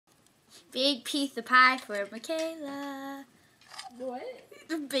Big piece of pie for Michaela. What?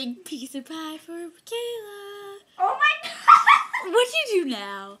 A big piece of pie for Michaela. Oh my god! What'd you do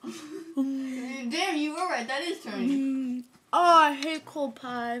now? Damn, you were right. That is turning. Oh, I hate cold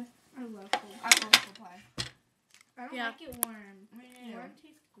pie. I love cold. I love apple pie. I don't Yeah. like it warm. Yeah. Warm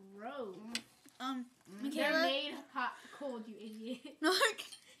tastes gross. They're Michaela. made hot, cold, you idiot. No,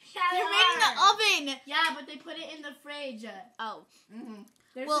 Yeah, they're made in the oven. Yeah, but they put it in the fridge. Oh, Mm-hmm.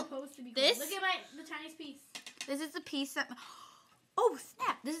 They're Well, supposed to be cold. this- Look at the Chinese piece. this is the piece that. Oh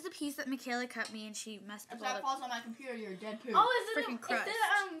snap! This is the piece that Michaela cut me, and she messed If up all that the. falls on my computer, you're dead poo. Oh, is Freaking it crust.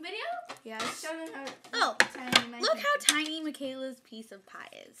 video? Yes. Show them how Oh, tiny my look piece how is. tiny Michaela's piece of pie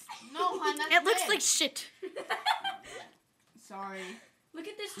is. No, hon, that's It looks big. like shit. Sorry. Look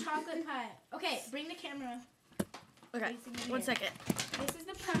at this chocolate pie. Okay, bring the camera. Okay, facing me 1 here. second. This is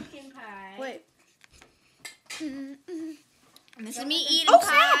the pumpkin pie. Wait. And this Don't is me let them- eating Oh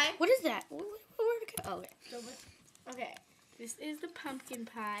pie. snap! What is that? Where'd it go? Oh, okay. So what- Okay, this is the pumpkin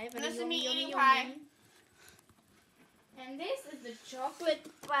pie. And this is Yummy, me yummy, eating yummy. pie. And this is the chocolate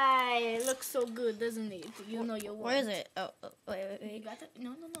pie. It looks so good, doesn't it? You know your Where is it? Oh, wait. You got it?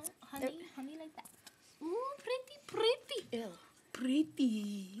 No. Honey, honey like that. Ooh, pretty. Ew.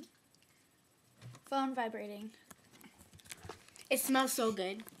 Pretty. Phone vibrating. It smells so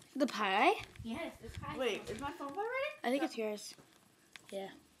good. The pie? Yes, this pie. Wait, is my phone vibrating? I think it's yours. Yeah.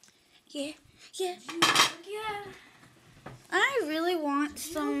 Yeah. Yeah. I really want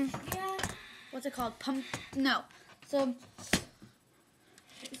some. Yeah. What's it called? No. So.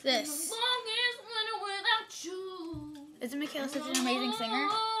 This. Longest winter without you. Isn't Michaela such an amazing singer?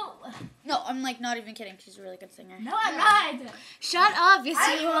 No, I'm like not even kidding. She's a really good singer. No, I'm not. Shut up.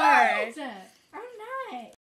 Yes, you are. I'm not.